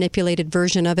play a manipulated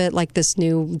version of it like this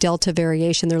new Delta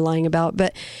variation they're lying about.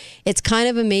 But it's kind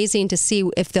of amazing to see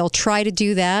if they'll try to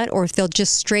do that or if they'll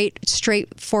just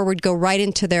straightforward go right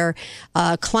into their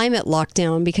climate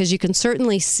lockdown, because you can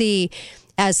certainly see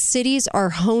as cities are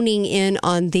honing in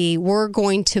on we're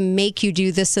going to make you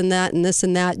do this and that and this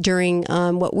and that during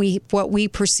what we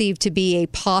perceive to be a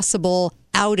possible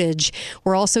outage.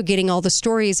 We're also getting all the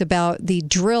stories about the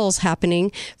drills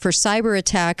happening for cyber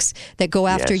attacks that go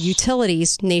after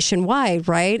utilities nationwide,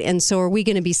 right? And so are we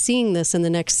going to be seeing this in the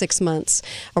next 6 months?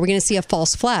 Are we going to see a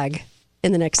false flag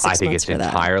in the next 6 months? I think it's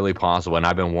entirely possible, and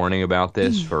I've been warning about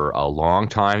this for a long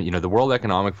time. The World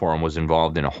Economic Forum was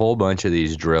involved in a whole bunch of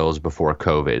these drills before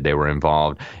COVID. They were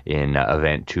involved in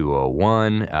Event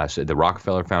 201. So the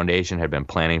Rockefeller Foundation had been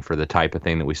planning for the type of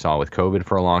thing that we saw with COVID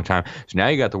for a long time. So now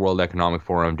you got the World Economic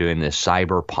Forum doing this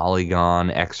cyber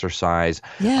polygon exercise.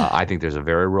 Yeah. I think there's a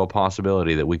very real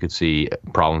possibility that we could see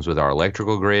problems with our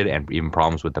electrical grid and even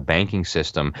problems with the banking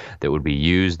system that would be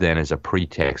used then as a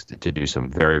pretext to do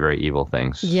some very, very evil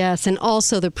things. Yes, and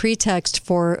also the pretext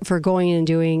for going and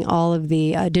doing all of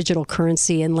the digital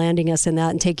currency and landing us in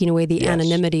that and taking away the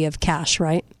anonymity of cash,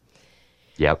 right?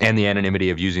 Yeah, and the anonymity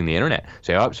of using the internet.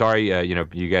 Say, oh, sorry,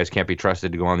 you guys can't be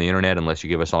trusted to go on the internet unless you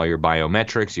give us all your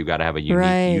biometrics. You've got to have a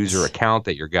unique user account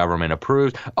that your government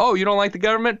approves. Oh, you don't like the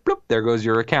government? Bloop, there goes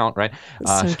your account, right?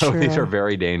 So these are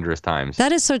very dangerous times.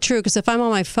 That is so true, because if I'm on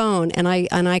my phone and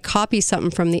I copy something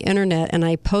from the internet and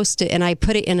I post it and I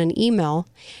put it in an email,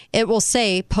 it will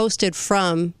say posted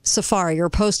from Safari or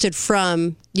posted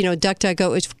from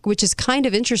DuckDuckGo, which is kind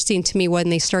of interesting to me when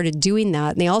they started doing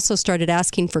that. And they also started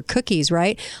asking for cookies,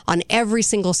 right, on every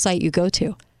single site you go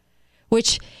to,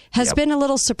 which has been a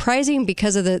little surprising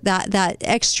because of that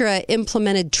extra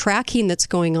implemented tracking that's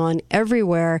going on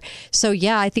everywhere. So,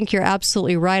 yeah, I think you're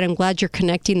absolutely right. I'm glad you're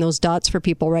connecting those dots for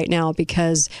people right now,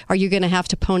 because are you going to have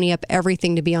to pony up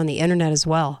everything to be on the internet as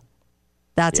well?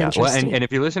 That's interesting. Well, and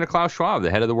if you listen to Klaus Schwab,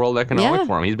 the head of the World Economic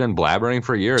Forum, he's been blabbering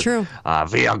for years. True.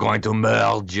 We are going to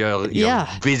merge your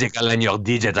physical and your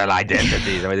digital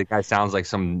identities. I mean, the guy sounds like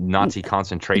some Nazi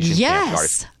concentration camp guard.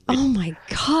 Oh, my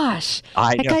gosh.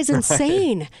 That guy's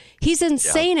insane. He's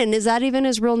insane. And is that even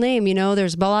his real name?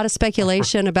 There's a lot of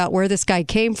speculation about where this guy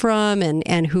came from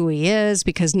and who he is,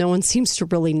 because no one seems to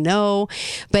really know.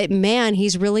 But, man,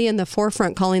 he's really in the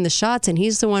forefront calling the shots, and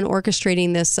he's the one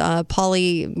orchestrating this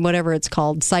whatever it's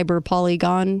called, cyber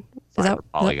polygon.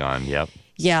 Polygon, yep.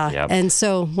 Yeah. Yep. And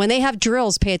so when they have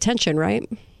drills, pay attention, right?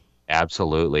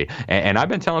 Absolutely. And I've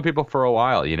been telling people for a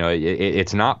while,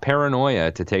 it's not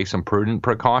paranoia to take some prudent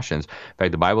precautions. In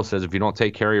fact, the Bible says if you don't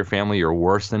take care of your family, you're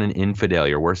worse than an infidel.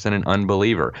 You're worse than an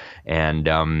unbeliever. And,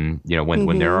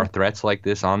 when there are threats like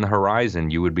this on the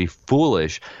horizon, you would be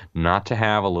foolish not to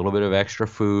have a little bit of extra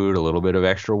food, a little bit of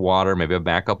extra water, maybe a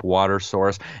backup water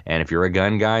source. And if you're a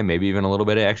gun guy, maybe even a little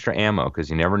bit of extra ammo, because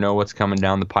you never know what's coming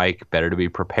down the pike. Better to be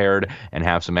prepared and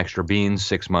have some extra beans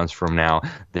 6 months from now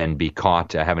than be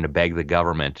caught having to beg the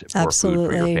government for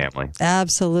food for your family.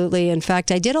 Absolutely. In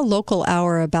fact, I did a local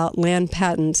hour about land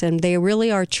patents, and they really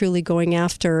are truly going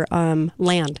after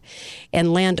land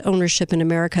and land ownership in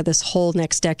America this whole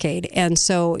next decade. And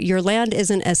so your land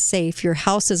isn't as safe. Your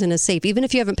house isn't as safe. Even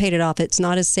if you haven't paid it off, it's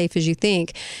not as safe as you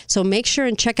think. So make sure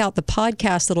and check out the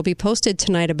podcast that'll be posted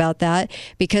tonight about that,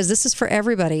 because this is for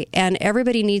everybody. And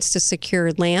everybody needs to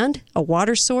secure land, a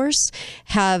water source,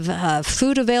 have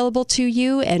food available to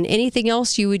you, and anything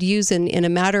else you would use in a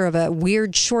matter of a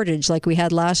weird shortage like we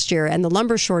had last year, and the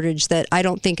lumber shortage that I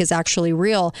don't think is actually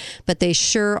real, but they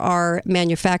sure are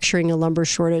manufacturing a lumber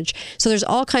shortage. So there's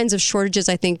all kinds of shortages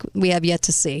I think we have yet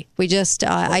to see. We just,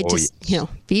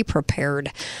 be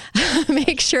prepared.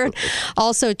 Make sure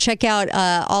also check out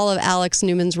all of Alex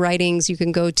Newman's writings. You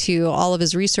can go to all of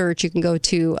his research. You can go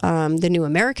to the New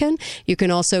American. You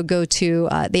can also go to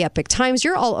the Epic Times.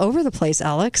 You're all over the place,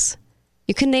 Alex.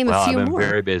 You can name a few I've been more.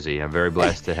 very busy. I'm very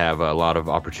blessed to have a lot of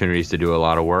opportunities to do a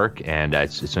lot of work, and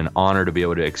it's an honor to be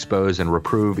able to expose and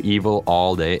reprove evil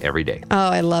all day, every day. Oh,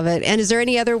 I love it. And is there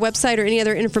any other website or any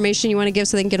other information you want to give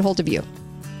so they can get a hold of you?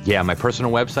 Yeah, my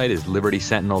personal website is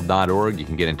libertysentinel.org. You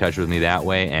can get in touch with me that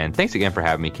way. And thanks again for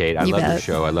having me, Kate. I love your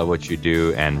show. I love what you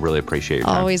do and really appreciate your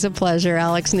time. Always a pleasure,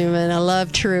 Alex Newman. I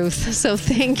love truth. So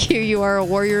thank you. You are a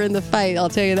warrior in the fight. I'll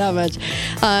tell you that much.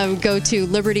 Go to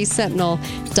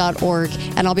libertysentinel.org.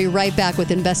 And I'll be right back with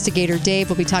Investigator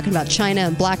Dave. We'll be talking about China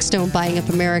and Blackstone buying up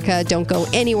America. Don't go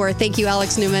anywhere. Thank you,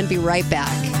 Alex Newman. Be right back.